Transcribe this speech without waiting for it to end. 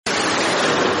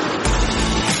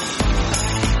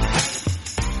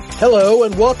Hello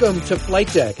and welcome to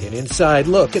Flight Deck, an inside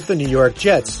look at the New York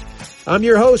Jets. I'm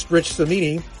your host, Rich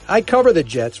Samini. I cover the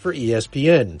Jets for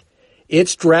ESPN.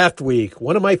 It's draft week,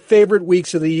 one of my favorite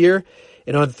weeks of the year.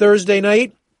 And on Thursday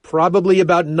night, probably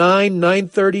about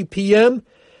 9:30 p.m.,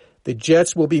 the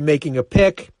Jets will be making a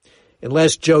pick.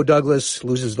 Unless Joe Douglas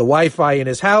loses the Wi-Fi in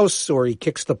his house or he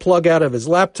kicks the plug out of his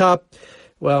laptop.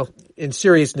 Well, in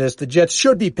seriousness, the Jets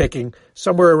should be picking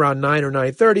somewhere around 9 or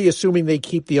 9:30, assuming they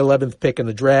keep the 11th pick in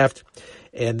the draft.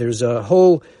 And there's a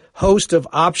whole host of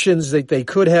options that they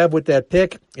could have with that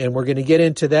pick, and we're going to get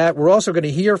into that. We're also going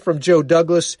to hear from Joe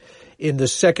Douglas in the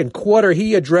second quarter.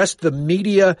 He addressed the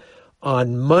media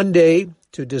on Monday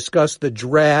to discuss the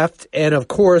draft and, of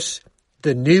course,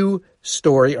 the new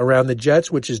story around the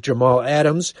Jets, which is Jamal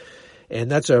Adams.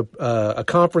 And that's a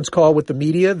conference call with the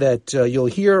media that you'll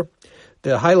hear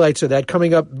the highlights of that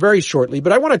coming up very shortly.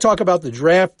 But I want to talk about the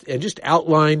draft and just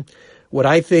outline what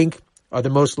I think are the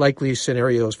most likely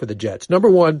scenarios for the Jets. Number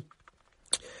one,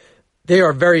 they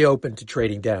are very open to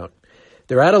trading down.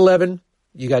 They're at 11.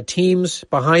 You got teams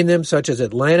behind them such as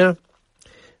Atlanta.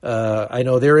 I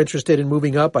know they're interested in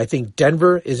moving up. I think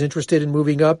Denver is interested in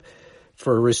moving up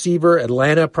for a receiver.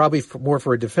 Atlanta probably more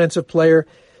for a defensive player.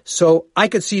 So I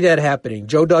could see that happening.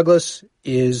 Joe Douglas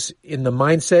is in the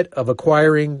mindset of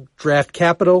acquiring draft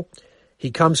capital.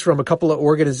 He comes from a couple of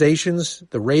organizations,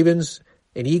 the Ravens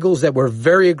and Eagles, that were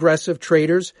very aggressive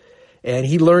traders, and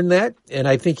he learned that, and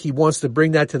I think he wants to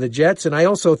bring that to the Jets. And I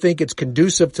also think it's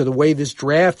conducive to the way this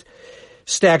draft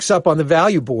stacks up on the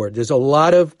value board. There's a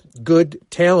lot of good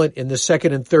talent in the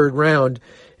second and third round,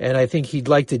 and I think he'd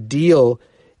like to deal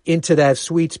into that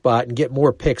sweet spot and get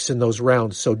more picks in those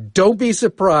rounds. So don't be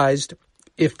surprised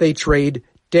if they trade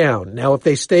down. Now, if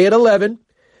they stay at 11,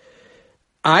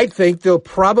 I think they'll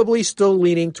probably still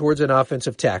leaning towards an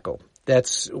offensive tackle.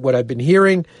 That's what I've been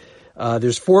hearing.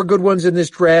 There's 4 good ones in this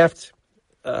draft.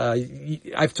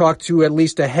 I've talked to at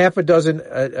least a half a dozen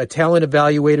talent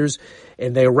evaluators,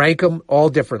 and they rank them all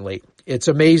differently. It's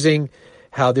amazing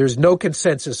how there's no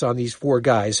consensus on these 4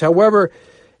 guys. However,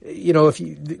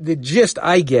 the gist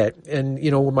I get, and,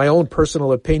 my own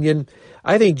personal opinion,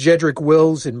 I think Jedrick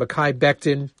Wills and Mekhi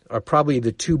Becton are probably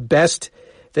the 2 best.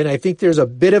 Then I think there's a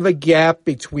bit of a gap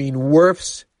between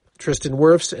Tristan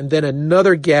Wirfs, and then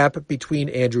another gap between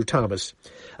Andrew Thomas.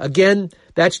 Again,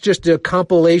 that's just a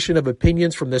compilation of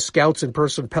opinions from the scouts and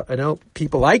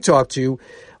people I talk to,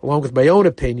 along with my own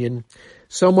opinion.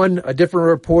 A different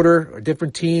reporter, a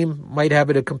different team might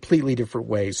have it a completely different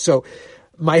way. So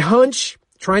my hunch,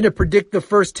 trying to predict the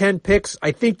first 10 picks,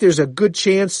 I think there's a good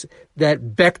chance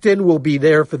that Becton will be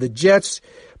there for the Jets,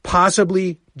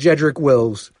 possibly Jedrick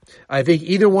Wills. I think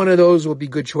either one of those will be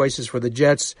good choices for the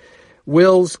Jets.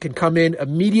 Wills can come in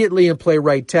immediately and play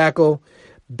right tackle.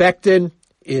 Becton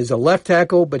is a left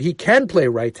tackle, but he can play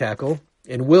right tackle.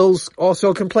 And Wills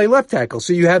also can play left tackle.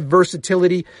 So you have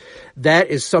versatility. That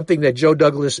is something that Joe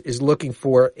Douglas is looking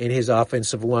for in his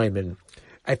offensive lineman.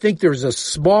 I think there's a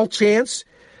small chance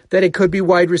that it could be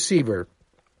wide receiver.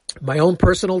 My own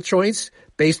personal choice,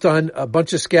 based on a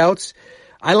bunch of scouts,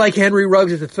 I like Henry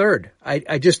Ruggs III.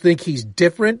 I just think he's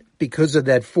different because of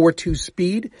that 4.2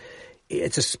 speed.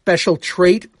 It's a special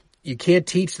trait. You can't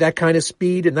teach that kind of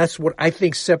speed, and that's what I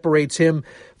think separates him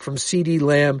from CeeDee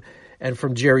Lamb and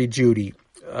from Jerry Jeudy.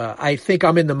 I think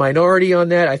I'm in the minority on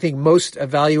that. I think most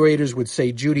evaluators would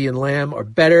say Jeudy and Lamb are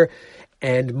better,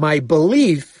 and my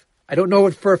belief, I don't know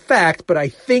it for a fact, but I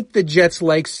think the Jets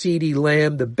like CeeDee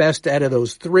Lamb the best out of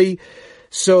those 3.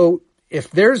 So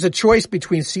if there's a choice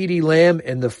between CeeDee Lamb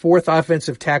and the 4th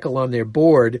offensive tackle on their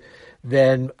board,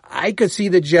 then I could see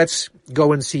the Jets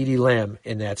going CeeDee Lamb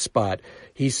in that spot.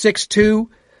 He's 6'2".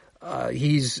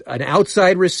 He's an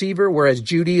outside receiver, whereas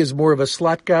Jeudy is more of a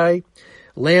slot guy.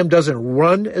 Lamb doesn't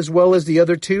run as well as the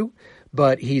other 2,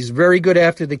 but he's very good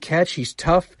after the catch. He's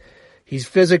tough. He's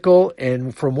physical.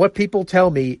 And from what people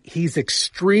tell me, he's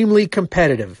extremely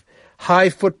competitive, high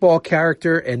football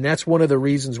character. And that's one of the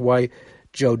reasons why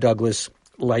Joe Douglas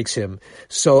likes him.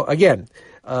 So again,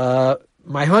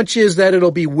 my hunch is that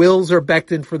it'll be Wills or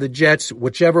Becton for the Jets,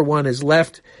 whichever one is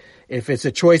left. If it's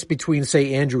a choice between,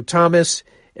 say, Andrew Thomas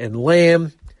and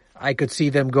Lamb, I could see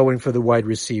them going for the wide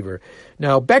receiver.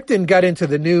 Now, Becton got into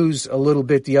the news a little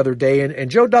bit the other day, and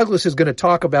Joe Douglas is going to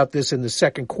talk about this in the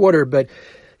second quarter, but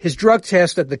his drug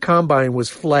test at the combine was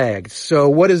flagged. So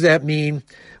what does that mean?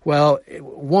 Well,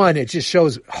 one, it just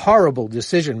shows horrible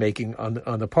decision-making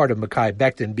on the part of Mekhi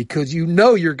Becton, because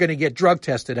you're going to get drug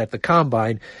tested at the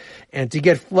combine, and to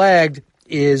get flagged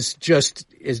is just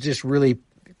really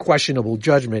questionable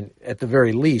judgment at the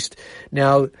very least.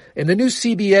 Now, in the new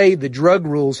CBA, the drug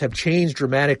rules have changed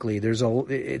dramatically.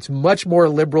 It's much more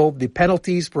liberal. The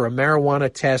penalties for a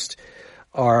marijuana test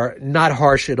are not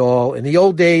harsh at all. In the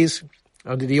old days,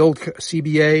 under the old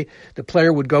CBA, the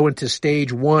player would go into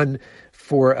stage 1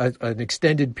 for an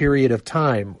extended period of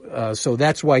time. So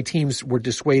that's why teams were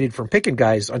dissuaded from picking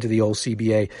guys under the old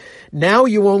CBA. Now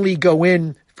you only go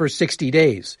in for 60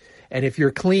 days. And if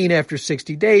you're clean after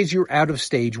 60 days, you're out of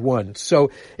stage 1. So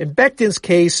in Becton's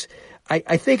case,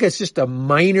 I think it's just a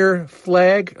minor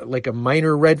flag, like a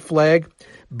minor red flag.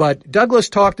 But Douglas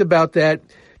talked about that.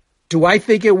 Do I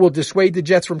think it will dissuade the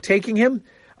Jets from taking him?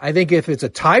 I think if it's a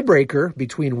tiebreaker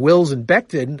between Wills and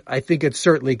Becton, I think it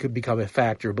certainly could become a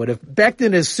factor. But if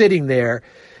Becton is sitting there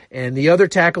and the other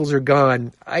tackles are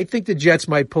gone, I think the Jets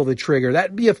might pull the trigger.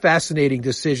 That'd be a fascinating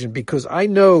decision because I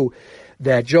know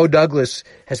that Joe Douglas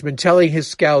has been telling his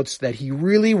scouts that he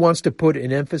really wants to put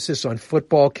an emphasis on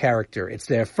football character. It's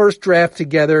their first draft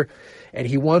together, and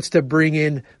he wants to bring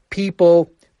in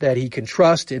people that he can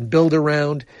trust and build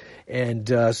around.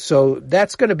 And so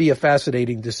that's going to be a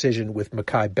fascinating decision with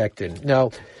Mekhi Becton.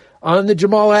 Now, on the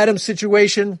Jamal Adams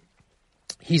situation,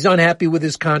 he's unhappy with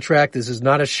his contract. This is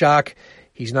not a shock.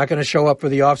 He's not going to show up for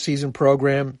the offseason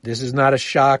program. This is not a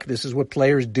shock. This is what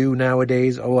players do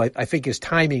nowadays. I think his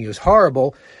timing is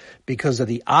horrible because of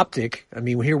the optic. I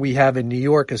mean, here we have in New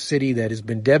York, a city that has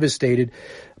been devastated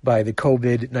by the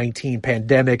COVID-19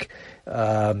 pandemic.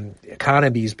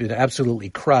 Economy's been absolutely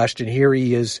crushed, and here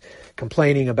he is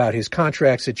complaining about his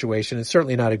contract situation. It's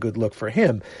certainly not a good look for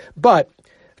him. But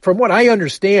from what I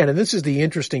understand, and this is the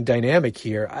interesting dynamic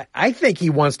here, I think he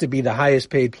wants to be the highest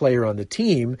paid player on the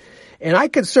team, and I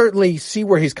could certainly see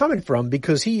where he's coming from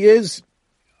because he is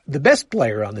the best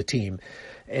player on the team,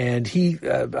 and he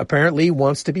apparently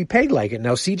wants to be paid like it.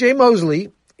 Now, C.J.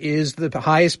 Mosley is the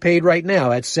highest paid right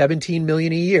now at $17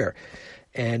 million a year.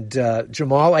 And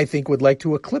Jamal, I think, would like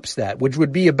to eclipse that, which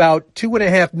would be about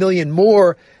 $2.5 million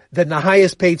more than the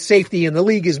highest paid safety in the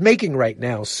league is making right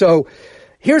now. So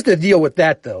here's the deal with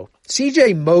that, though.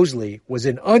 C.J. Mosley was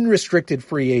an unrestricted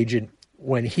free agent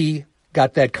when he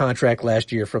got that contract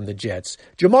last year from the Jets.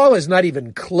 Jamal is not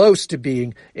even close to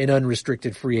being an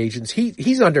unrestricted free agent.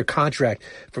 He's under contract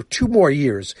for 2 more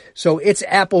years. So it's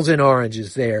apples and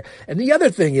oranges there. And the other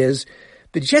thing is,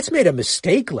 the Jets made a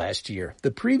mistake last year.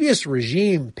 The previous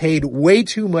regime paid way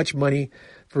too much money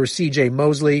for C.J.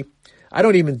 Mosley. I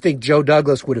don't even think Joe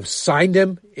Douglas would have signed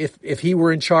him if he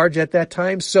were in charge at that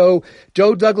time. So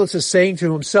Joe Douglas is saying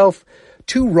to himself,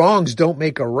 2 wrongs don't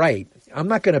make a right. I'm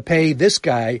not going to pay this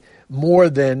guy more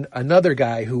than another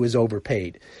guy who is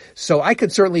overpaid. So I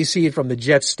could certainly see it from the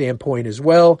Jets' standpoint as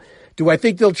well. Do I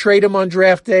think they'll trade him on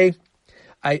draft day?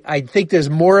 I think there's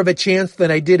more of a chance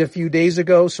than I did a few days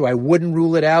ago, so I wouldn't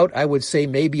rule it out. I would say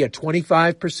maybe a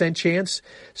 25% chance.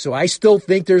 So I still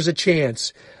think there's a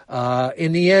chance.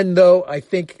 In the end, though, I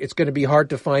think it's going to be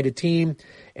hard to find a team,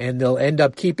 and they'll end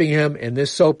up keeping him, and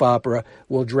this soap opera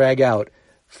will drag out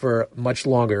for much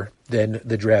longer than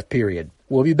the draft period.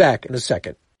 We'll be back in a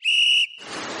second.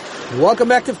 Welcome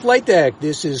back to Flight Deck.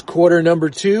 This is quarter number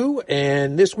 2,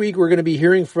 and this week we're going to be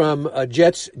hearing from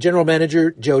Jets general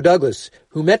manager Joe Douglas,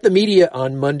 who met the media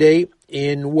on Monday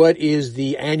in what is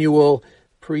the annual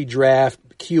pre-draft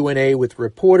Q&A with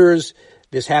reporters.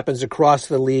 This happens across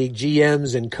the league.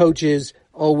 GMs and coaches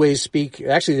always speak.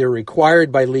 Actually, they're required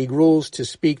by league rules to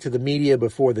speak to the media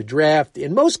before the draft.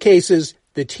 In most cases,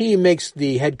 the team makes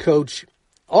the head coach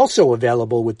also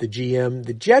available with the GM.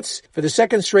 The Jets, for the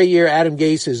second straight year, Adam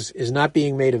Gase is not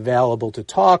being made available to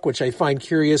talk, which I find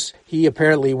curious. He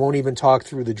apparently won't even talk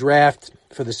through the draft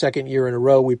for the second year in a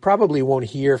row. We probably won't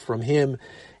hear from him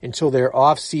until their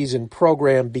off-season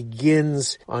program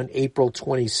begins on April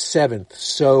 27th.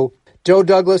 So Joe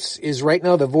Douglas is right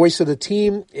now the voice of the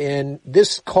team, and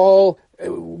this call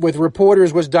with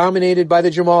reporters was dominated by the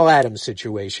Jamal Adams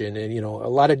situation, and a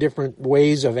lot of different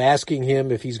ways of asking him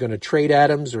if he's going to trade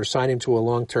Adams or sign him to a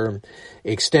long-term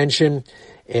extension.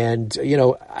 And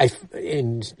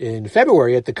in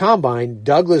February at the Combine,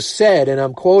 Douglas said, and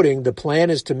I'm quoting, "The plan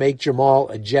is to make Jamal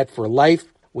a Jet for life."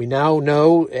 We now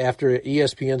know, after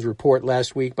ESPN's report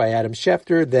last week by Adam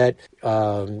Schefter, that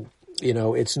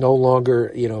it's no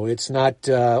longer, it's not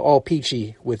all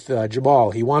peachy with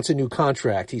Jamal. He wants a new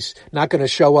contract. He's not going to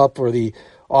show up for the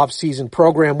off-season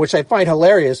program, which I find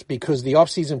hilarious because the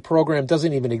off-season program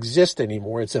doesn't even exist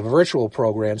anymore. It's a virtual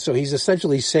program. So he's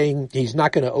essentially saying he's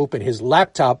not going to open his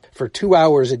laptop for 2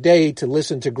 hours a day to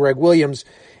listen to Greg Williams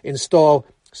install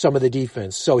some of the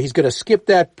defense. So he's going to skip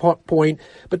that point.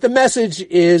 But the message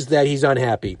is that he's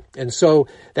unhappy. And so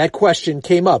that question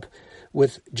came up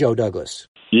with Joe Douglas.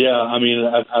 Yeah, I mean,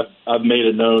 I've made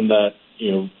it known that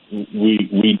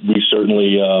we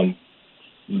certainly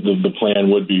the plan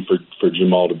would be for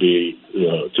Jamal to be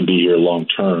here long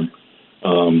term.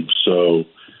 And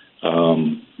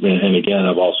again,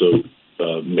 I've also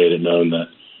made it known that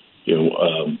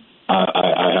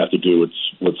I have to do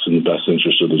what's in the best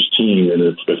interest of this team, and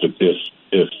if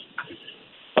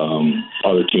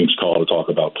other teams call to talk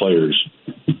about players,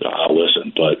 I'll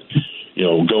listen. But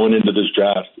going into this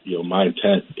draft, my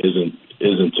intent isn't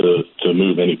to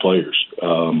move any players.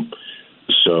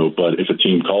 But if a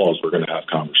team calls, we're going to have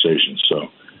conversations. So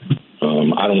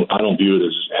I don't view it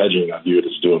as hedging. I view it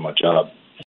as doing my job.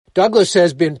 Douglas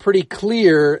has been pretty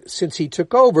clear since he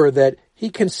took over that he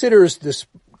considers this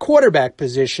quarterback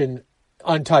position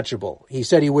untouchable. He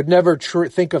said he would never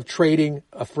think of trading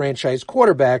a franchise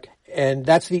quarterback, and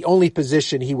that's the only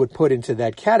position he would put into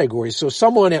that category. So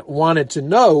someone wanted to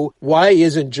know, why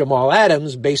isn't Jamal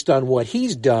Adams, based on what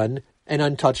he's done, an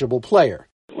untouchable player?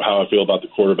 How I feel about the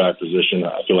quarterback position,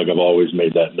 I feel like I've always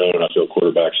made that known. I feel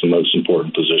quarterback's the most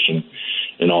important position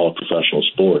in all of professional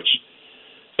sports.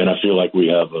 And I feel like we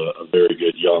have a very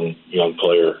good young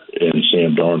player in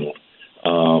Sam Darnold.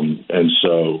 And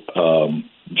so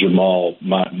Jamal,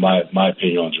 my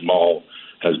opinion on Jamal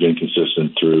has been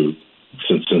consistent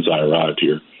since I arrived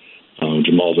here.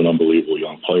 Jamal's an unbelievable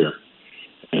young player.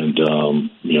 And,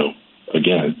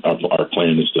 again, our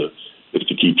plan is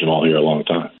to keep Jamal here a long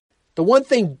time. The one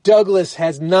thing Douglas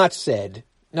has not said,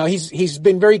 now he's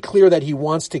been very clear that he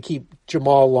wants to keep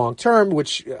Jamal long term,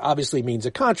 which obviously means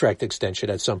a contract extension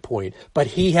at some point, but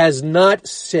he has not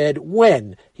said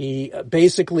when. He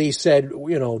basically said,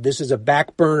 this is a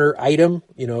back burner item.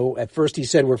 At first he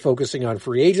said we're focusing on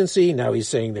free agency. Now he's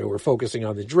saying that we're focusing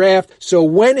on the draft. So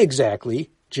when exactly,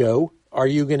 Joe, are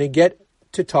you going to get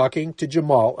to talking to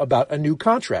Jamal about a new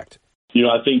contract?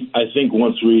 I think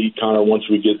once we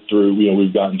get through,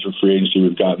 we've gotten through free agency,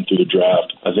 we've gotten through the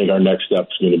draft. I think our next step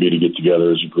is going to be to get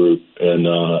together as a group, and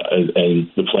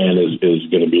the plan is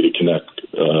going to be to connect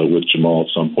with Jamal at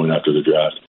some point after the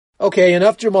draft. Okay,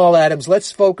 enough Jamal Adams.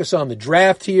 Let's focus on the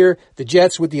draft here. The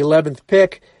Jets with the 11th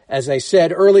pick. As I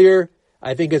said earlier,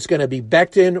 I think it's going to be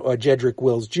Becton or Jedrick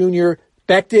Wills Jr.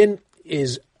 Becton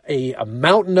is a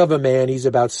mountain of a man. He's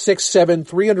about 6'7",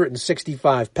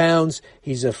 365 pounds.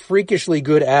 He's a freakishly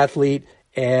good athlete,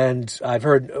 and I've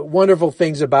heard wonderful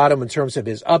things about him in terms of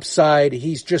his upside.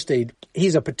 He's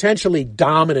a potentially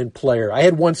dominant player. I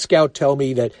had one scout tell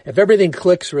me that if everything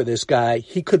clicks for this guy,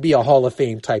 he could be a Hall of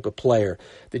Fame type of player.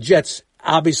 The Jets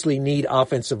obviously need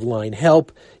offensive line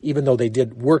help. Even though they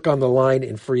did work on the line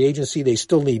in free agency, they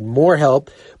still need more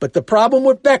help. But the problem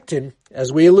with Becton,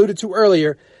 as we alluded to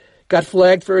earlier, got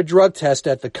flagged for a drug test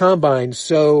at the combine.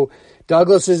 So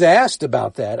Douglas is asked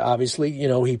about that. Obviously,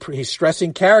 he's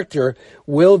stressing character.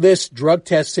 Will this drug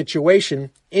test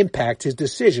situation impact his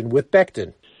decision with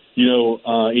Becton?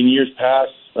 In years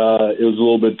past, it was a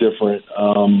little bit different.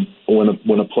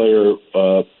 When a player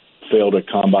failed a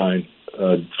combine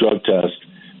drug test,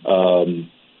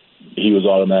 he was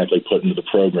automatically put into the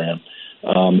program.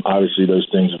 Obviously, those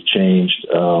things have changed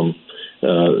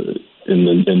in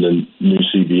the new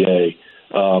CBA.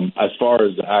 As far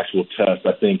as the actual test,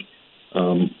 I think,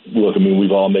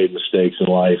 we've all made mistakes in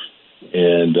life,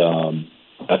 and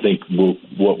I think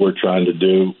what we're trying to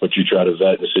do, what you try to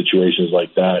vet in situations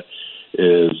like that,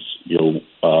 is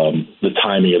the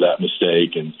timing of that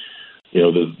mistake, and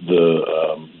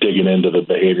the digging into the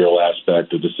behavioral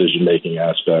aspect, the decision making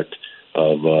aspect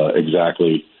of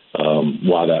exactly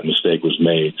why that mistake was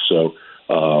made. So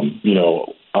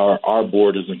our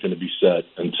board isn't going to be set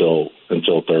until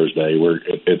Thursday.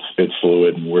 It's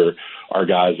fluid, and our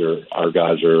guys are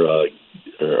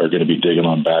going to be digging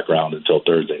on background until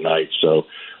Thursday night. So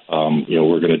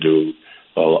we're going to do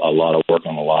a lot of work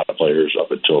on a lot of players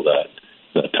up until that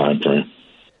time frame.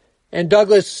 And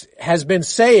Douglas has been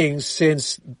saying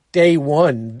since day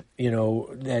one,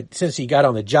 that since he got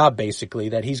on the job, basically,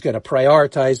 that he's going to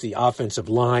prioritize the offensive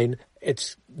line.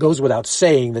 It goes without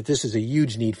saying that this is a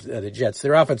huge need for the Jets.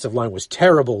 Their offensive line was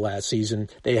terrible last season.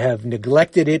 They have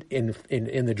neglected it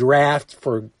in the draft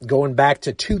for going back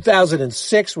to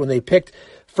 2006 when they picked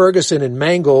Ferguson and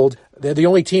Mangold. They're the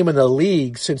only team in the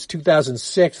league since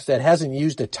 2006 that hasn't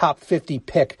used a top 50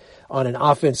 pick on an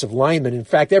offensive lineman. In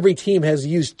fact, every team has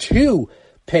used 2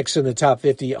 picks in the top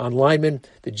 50 on linemen.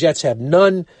 The Jets have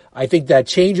none. I think that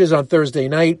changes on Thursday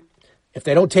night. If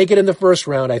they don't take it in the first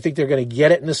round, I think they're going to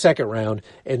get it in the second round.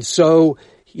 And so,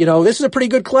 this is a pretty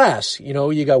good class. You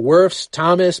got Wirfs,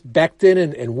 Thomas, Becton,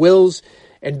 and Wills.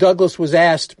 And Douglas was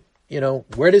asked,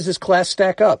 where does this class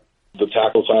stack up? The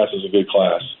tackle class is a good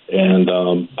class. And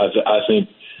I think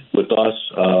with us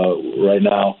right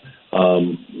now.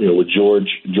 With George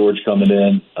coming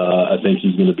in, I think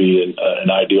he's going to be an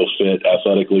ideal fit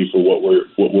athletically for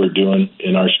what we're doing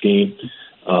in our scheme.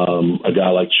 A guy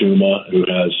like Chuma, who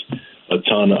has a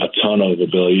ton of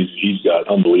abilities, he's got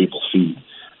unbelievable feet.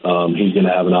 He's going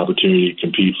to have an opportunity to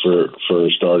compete for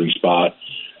a starting spot.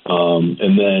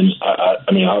 And then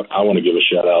I want to give a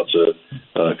shout out to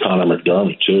Connor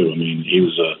McDermott too. I mean, he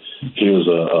was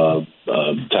a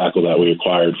tackle that we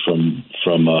acquired from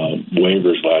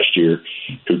waivers last year,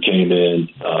 who came in,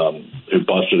 who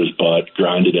busted his butt,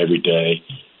 grinded every day,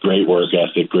 great work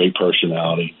ethic, great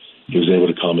personality. He was able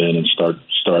to come in and start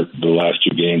the last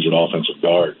 2 games at offensive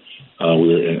guard.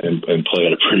 And play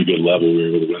at a pretty good level. We were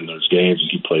able to win those games, and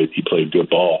he played good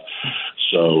ball.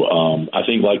 So I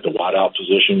think, like the wideout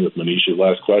position with Manisha's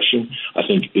last question, I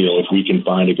think if we can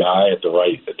find a guy at the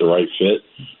right fit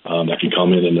that can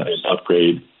come in and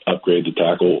upgrade the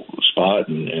tackle spot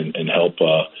and help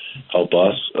us,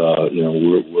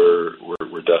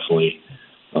 we're definitely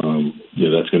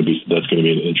that's going to be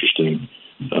an interesting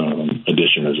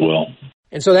addition as well.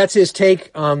 And so that's his take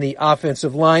on the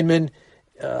offensive lineman.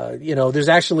 There's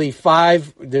actually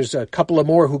 5. There's a couple of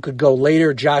more who could go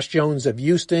later. Josh Jones of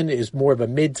Houston is more of a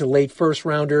mid to late first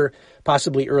rounder,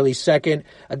 possibly early second.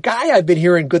 A guy I've been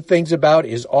hearing good things about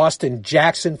is Austin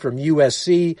Jackson from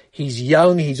USC. He's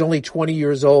young. He's only 20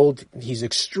 years old. He's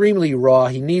extremely raw.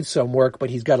 He needs some work,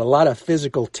 but he's got a lot of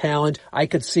physical talent. I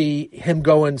could see him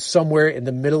going somewhere in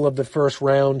the middle of the first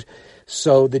round.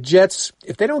 So the Jets,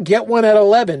 if they don't get one at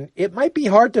 11, it might be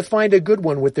hard to find a good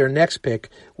one with their next pick,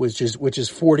 which is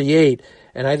 48.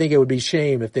 And I think it would be a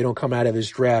shame if they don't come out of this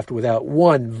draft without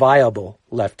one viable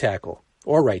left tackle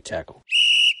or right tackle.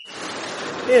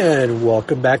 And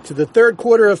welcome back to the third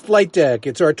quarter of Flight Deck.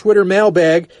 It's our Twitter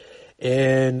mailbag,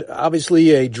 and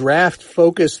obviously a draft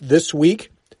focus this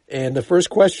week. And the first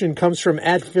question comes from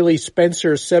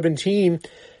 @PhillySpencer17.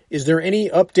 Is there any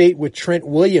update with Trent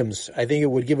Williams? I think it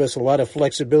would give us a lot of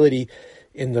flexibility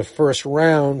in the first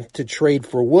round to trade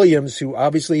for Williams, who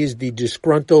obviously is the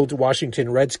disgruntled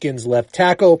Washington Redskins left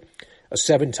tackle, a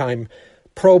 7-time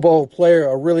Pro Bowl player,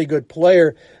 a really good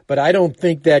player. But I don't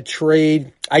think that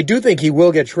trade, I do think he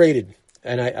will get traded.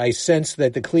 And I sense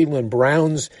that the Cleveland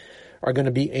Browns are going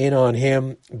to be in on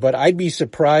him. But I'd be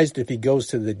surprised if he goes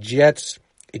to the Jets.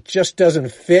 It just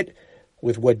doesn't fit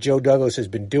with what Joe Douglas has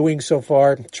been doing so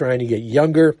far, trying to get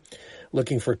younger,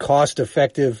 looking for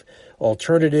cost-effective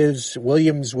alternatives.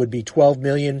 Williams would be $12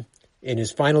 million in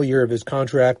his final year of his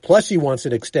contract, plus he wants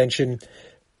an extension,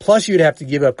 plus you'd have to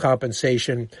give up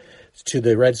compensation to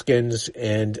the Redskins,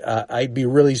 and I'd be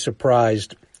really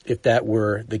surprised if that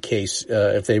were the case,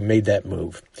 if they made that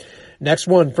move. Next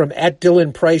one from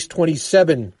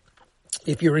 @DylanPrice27.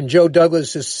 If you're in Joe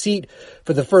Douglas's seat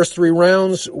for the first 3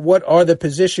 rounds, what are the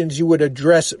positions you would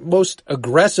address most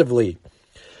aggressively?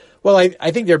 Well, I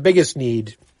think their biggest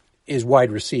need is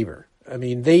wide receiver. I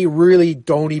mean, they really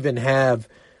don't even have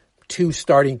 2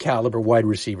 starting caliber wide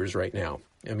receivers right now.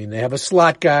 I mean, they have a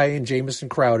slot guy in Jamison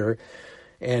Crowder,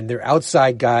 and their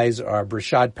outside guys are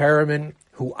Brashad Perriman,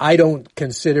 who I don't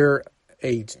consider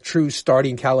a true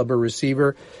starting caliber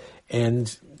receiver,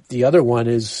 and the other one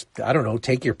is, I don't know,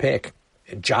 take your pick.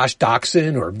 Josh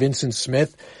Doxson or Vincent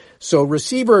Smith. So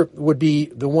receiver would be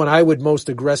the one I would most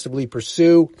aggressively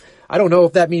pursue. I don't know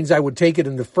if that means I would take it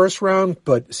in the first round,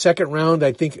 but second round,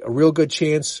 I think a real good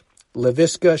chance.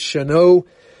 Laviska Shenault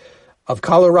of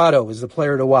Colorado is the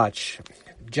player to watch.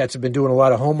 Jets have been doing a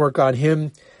lot of homework on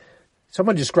him.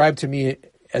 Someone described to me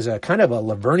as a kind of a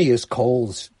Lavernius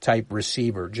Coles type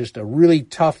receiver, just a really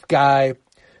tough guy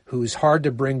who's hard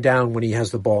to bring down when he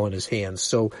has the ball in his hands.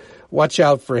 So watch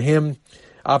out for him.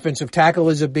 Offensive tackle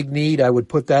is a big need. I would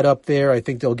put that up there. I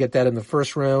think they'll get that in the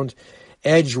first round.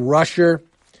 Edge rusher,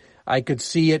 I could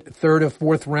see it 3rd or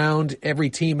 4th round. Every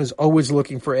team is always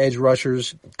looking for edge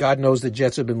rushers. God knows the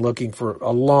Jets have been looking for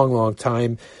a long, long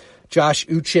time. Josh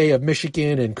Uche of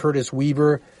Michigan and Curtis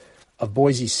Weaver of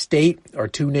Boise State are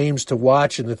 2 names to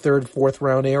watch in the 3rd, 4th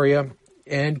round area.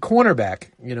 And cornerback,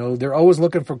 they're always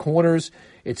looking for corners.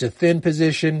 It's a thin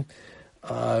position.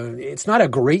 It's not a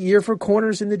great year for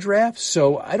corners in the draft,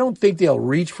 so I don't think they'll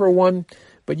reach for one,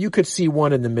 but you could see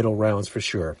one in the middle rounds for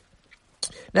sure.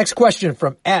 Next question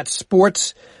from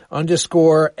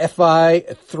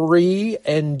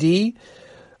 @sports_FI3ND.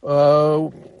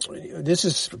 This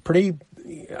is a pretty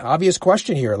obvious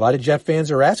question here. A lot of Jet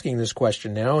fans are asking this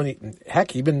question now, and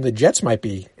heck, even the Jets might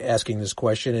be asking this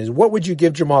question, is what would you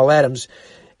give Jamal Adams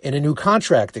and a new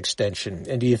contract extension?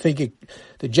 And do you think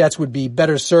the Jets would be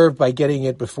better served by getting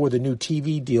it before the new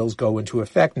TV deals go into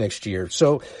effect next year?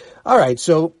 So, all right,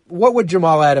 so what would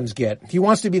Jamal Adams get? He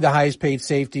wants to be the highest paid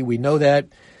safety. We know that.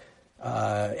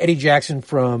 Eddie Jackson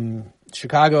from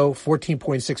Chicago,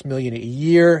 $14.6 million a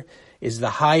year is the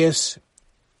highest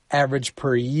average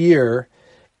per year.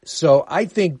 So I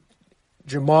think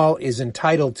Jamal is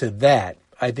entitled to that.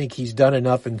 I think he's done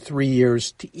enough in 3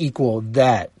 years to equal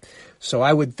that. So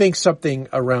I would think something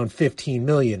around $15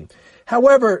 million.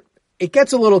 However, it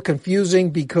gets a little confusing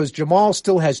because Jamal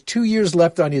still has 2 years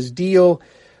left on his deal,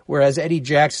 whereas Eddie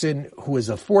Jackson, who is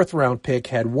a fourth-round pick,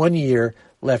 had 1 year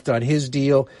left on his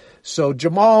deal. So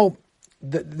Jamal,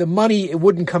 the money, it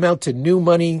wouldn't come out to new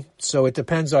money, so it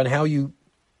depends on how you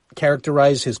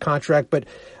characterize his contract. But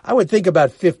I would think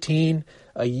about 15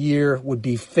 a year would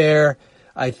be fair.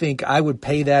 I think I would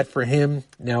pay that for him.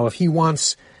 Now, if he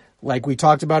wants, like we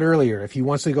talked about earlier, if he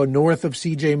wants to go north of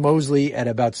C.J. Mosley at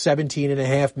about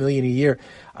 $17.5 million a year,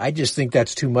 I just think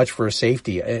that's too much for a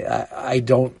safety. I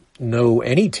don't know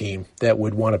any team that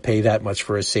would want to pay that much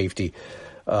for a safety.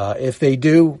 If they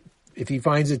do, if he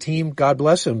finds a team, God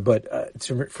bless him. But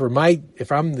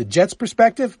if I'm the Jets'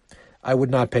 perspective, I would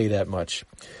not pay that much.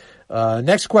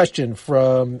 Next question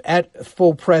from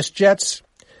 @FullPressJets.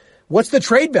 What's the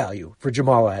trade value for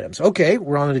Jamal Adams? Okay,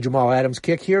 we're on the Jamal Adams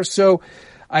kick here. So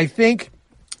I think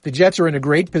the Jets are in a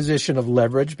great position of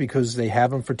leverage because they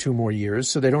have him for 2 more years,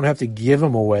 so they don't have to give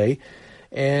him away.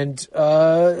 And,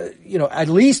 at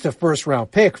least a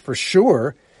first-round pick for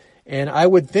sure. And I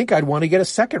would think I'd want to get a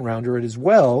second-rounder as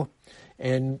well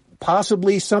and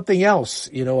possibly something else,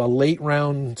 a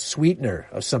late-round sweetener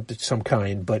of some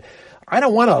kind. But I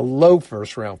don't want a low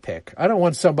first-round pick. I don't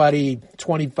want somebody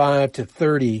 25 to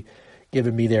 30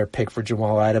 giving me their pick for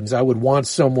Jamal Adams. I would want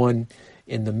someone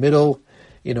in the middle.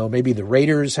 Maybe the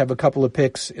Raiders have a couple of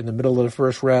picks in the middle of the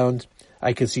first round.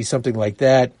 I could see something like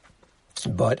that.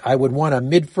 But I would want a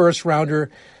mid-first rounder,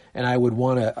 and I would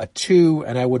want a 2,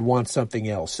 and I would want something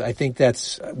else. I think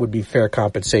would be fair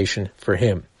compensation for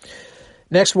him.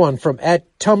 Next one from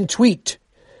 @TumTweet.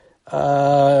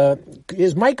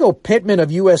 Is Michael Pittman of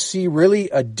USC really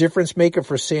a difference maker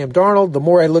for Sam Darnold? The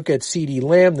more I look at CeeDee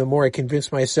Lamb, the more I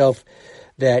convince myself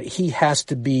that he has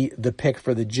to be the pick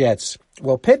for the Jets.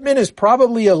 Well, Pittman is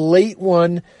probably a late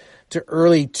 1 to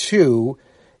early 2.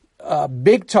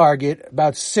 Big target,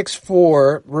 about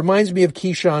 6'4", reminds me of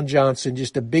Keyshawn Johnson,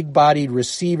 just a big-bodied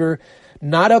receiver,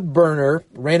 not a burner,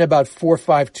 ran about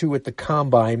 4.52 at the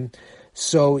combine.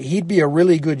 So he'd be a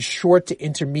really good short to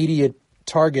intermediate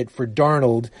target for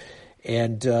Darnold,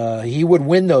 and he would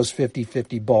win those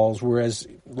 50-50 balls, whereas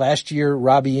last year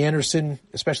Robbie Anderson,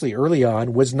 especially early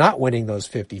on, was not winning those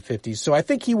 50-50s. So I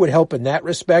think he would help in that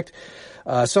respect.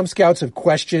 Some scouts have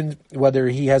questioned whether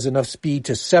he has enough speed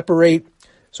to separate,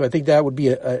 so I think that would be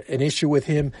an issue with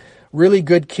him. Really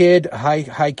good kid,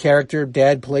 high character.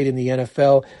 Dad played in the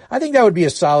NFL. I think that would be a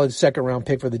solid second-round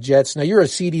pick for the Jets. Now, you're a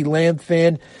CeeDee Lamb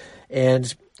fan,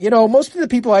 and most of the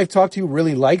people I've talked to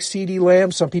really like CeeDee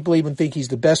Lamb. Some people even think he's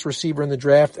the best receiver in the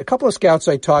draft. A couple of scouts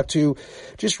I talked to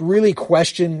just really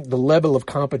question the level of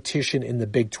competition in the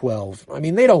Big 12. I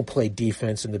mean, they don't play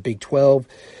defense in the Big 12,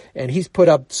 and he's put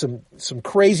up some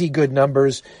crazy good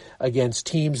numbers against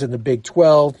teams in the Big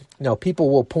 12. Now,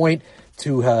 people will point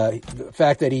to the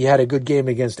fact that he had a good game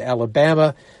against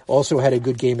Alabama, also had a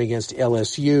good game against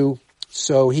LSU.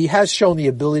 So he has shown the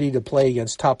ability to play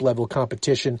against top-level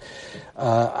competition.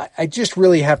 I just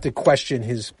really have to question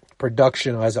his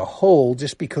production as a whole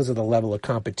just because of the level of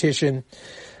competition.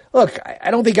 Look,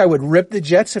 I don't think I would rip the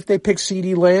Jets if they pick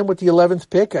CeeDee Lamb with the 11th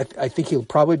pick. I think he'll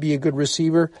probably be a good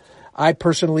receiver. I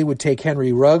personally would take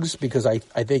Henry Ruggs because I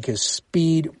think his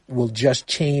speed will just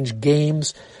change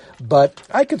games. But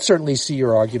I could certainly see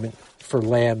your argument for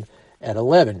Lamb at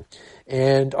 11.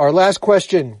 And our last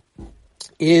question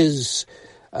is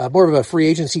more of a free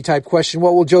agency type question.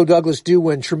 What will Joe Douglas do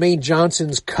when Trumaine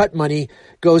Johnson's cut money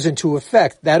goes into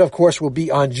effect? That, of course, will be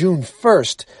on June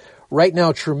 1st. Right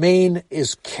now, Trumaine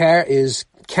is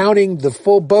counting the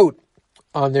full boat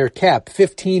on their cap,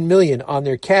 $15 million on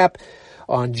their cap.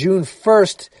 On June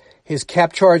 1st, his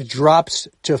cap charge drops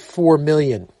to $4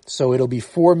 million. So it'll be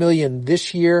 $4 million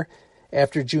this year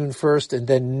after June 1st, and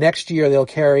then next year they'll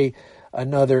carry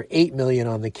another $8 million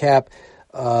on the cap.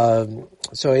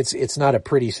 So it's not a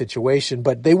pretty situation,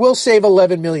 but they will save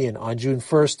 $11 million on June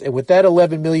 1st. And with that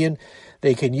 $11 million,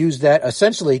 they can use that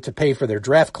essentially to pay for their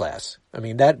draft class. I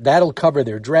mean, that'll cover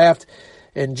their draft.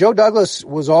 And Joe Douglas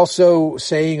was also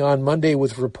saying on Monday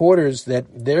with reporters that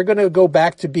they're going to go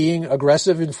back to being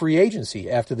aggressive in free agency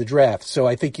after the draft. So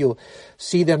I think you'll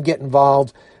see them get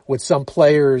involved with some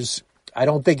players I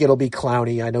don't think it'll be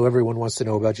Clowney. I know everyone wants to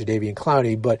know about Jadeveon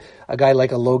Clowney, but a guy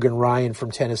like a Logan Ryan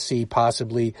from Tennessee,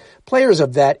 possibly. Players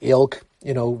of that ilk,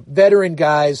 veteran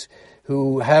guys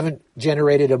who haven't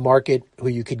generated a market who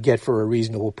you could get for a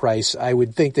reasonable price. I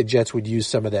would think the Jets would use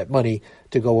some of that money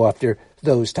to go after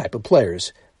those type of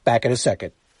players. Back in a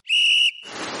second.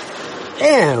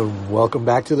 And welcome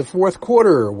back to the fourth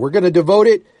quarter. We're going to devote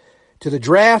it to the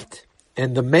draft.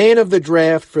 And the man of the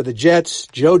draft for the Jets,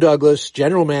 Joe Douglas,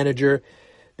 general manager.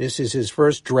 This is his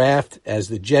first draft as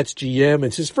the Jets GM.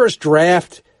 It's his first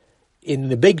draft in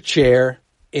the big chair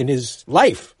in his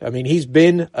life. I mean, he's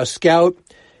been a scout.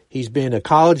 He's been a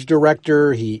college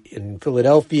director. In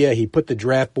Philadelphia, he put the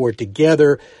draft board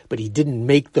together, but he didn't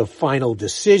make the final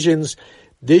decisions.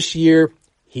 This year,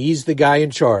 he's the guy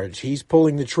in charge. He's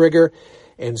pulling the trigger.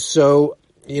 And so,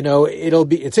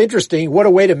 it's interesting. What a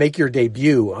way to make your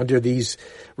debut under these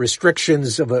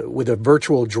restrictions with a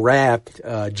virtual draft.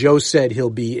 Joe said he'll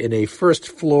be in a first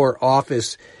floor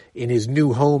office in his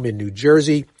new home in New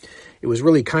Jersey. It was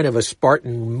really kind of a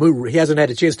Spartan move. He hasn't had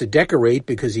a chance to decorate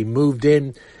because he moved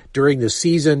in during the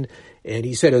season. And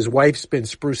he said his wife's been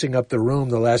sprucing up the room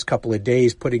the last couple of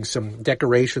days, putting some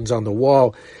decorations on the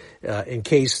wall. In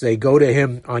case they go to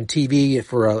him on TV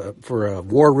for a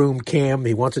war room cam.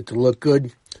 He wants it to look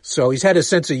good. So he's had a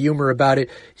sense of humor about it.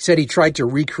 He said he tried to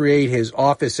recreate his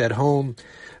office at home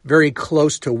very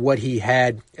close to what he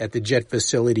had at the Jet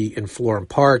facility in Florham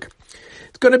Park.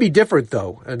 It's going to be different,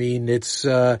 though. I mean,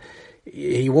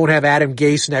 he won't have Adam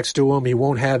Gase next to him. He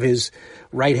won't have his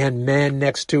right-hand man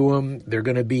next to him. They're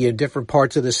going to be in different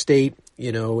parts of the state,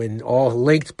 and all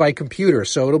linked by computer.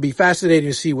 So it'll be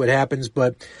fascinating to see what happens.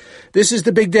 But this is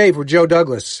the big day for Joe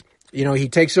Douglas. He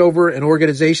takes over an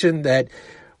organization that,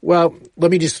 well, let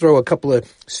me just throw a couple of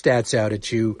stats out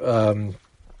at you.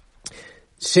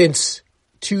 Since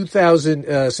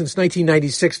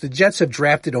 1996, the Jets have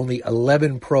drafted only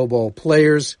 11 Pro Bowl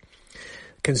players.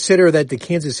 Consider that the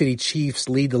Kansas City Chiefs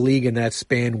lead the league in that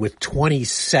span with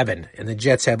 27, and the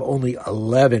Jets have only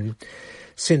 11.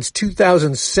 Since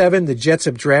 2007, the Jets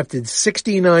have drafted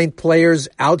 69 players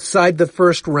outside the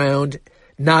first round.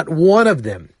 Not one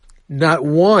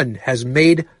has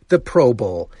made the Pro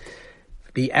Bowl.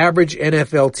 The average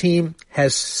NFL team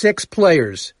has 6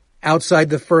 players outside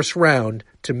the first round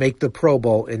to make the Pro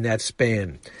Bowl in that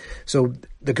span. So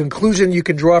the conclusion you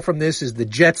can draw from this is the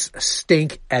Jets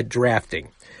stink at drafting.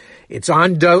 It's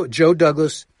on Joe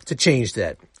Douglas to change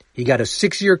that. He got a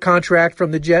 6-year contract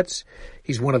from the Jets.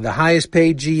 He's one of the highest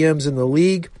paid GMs in the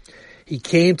league. He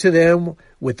came to them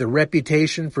with the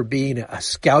reputation for being a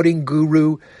scouting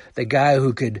guru, the guy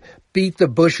who could beat the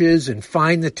bushes and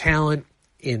find the talent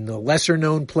in the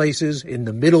lesser-known places, in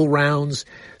the middle rounds.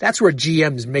 That's where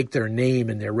GMs make their name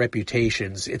and their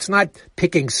reputations. It's not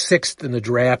picking 6th in the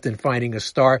draft and finding a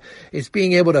star. It's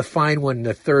being able to find one in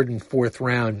the 3rd and 4th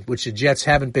round, which the Jets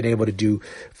haven't been able to do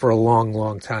for a long,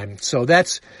 long time. So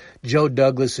that's Joe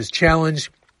Douglas's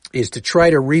challenge, is to try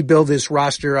to rebuild this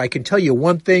roster. I can tell you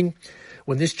one thing.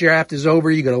 When this draft is over,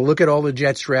 you're going to look at all the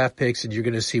Jets draft picks and you're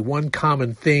going to see one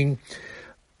common thing.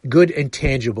 Good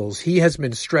intangibles. He has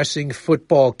been stressing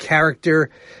football character.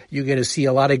 You're going to see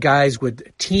a lot of guys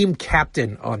with team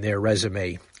captain on their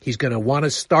resume. He's going to want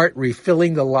to start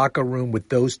refilling the locker room with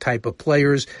those type of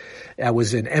players. That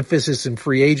was an emphasis in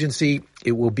free agency.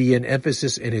 It will be an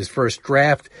emphasis in his first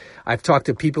draft. I've talked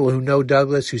to people who know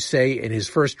Douglas who say in his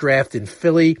first draft in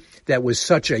Philly, that was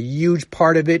such a huge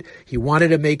part of it. He wanted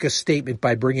to make a statement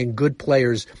by bringing good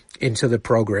players into the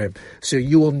program. So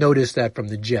you will notice that from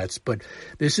the Jets. But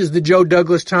this is the Joe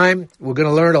Douglas time. We're going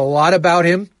to learn a lot about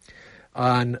him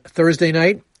on Thursday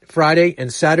night, Friday,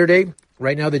 and Saturday.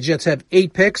 Right now the Jets have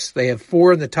 8 picks. They have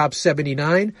 4 in the top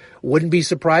 79. Wouldn't be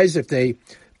surprised if they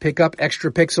pick up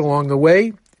extra picks along the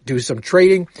way, do some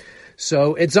trading.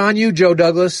 So it's on you, Joe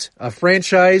Douglas, a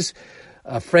franchise,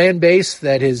 a fan base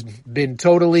that has been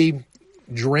totally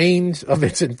drained of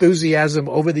its enthusiasm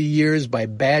over the years by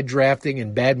bad drafting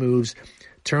and bad moves,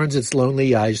 turns its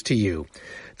lonely eyes to you.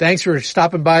 Thanks for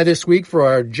stopping by this week for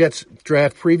our Jets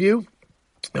draft preview.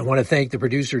 I want to thank the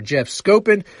producer, Jeff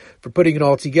Scopin, for putting it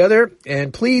all together.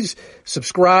 And please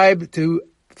subscribe to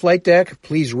Flight Deck.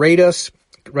 Please rate us.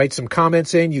 Write some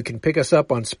comments in. You can pick us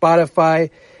up on Spotify,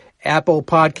 Apple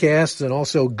Podcasts, and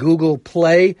also Google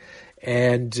Play.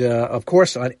 And, of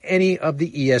course, on any of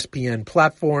the ESPN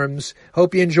platforms.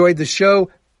 Hope you enjoyed the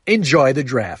show. Enjoy the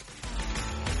draft.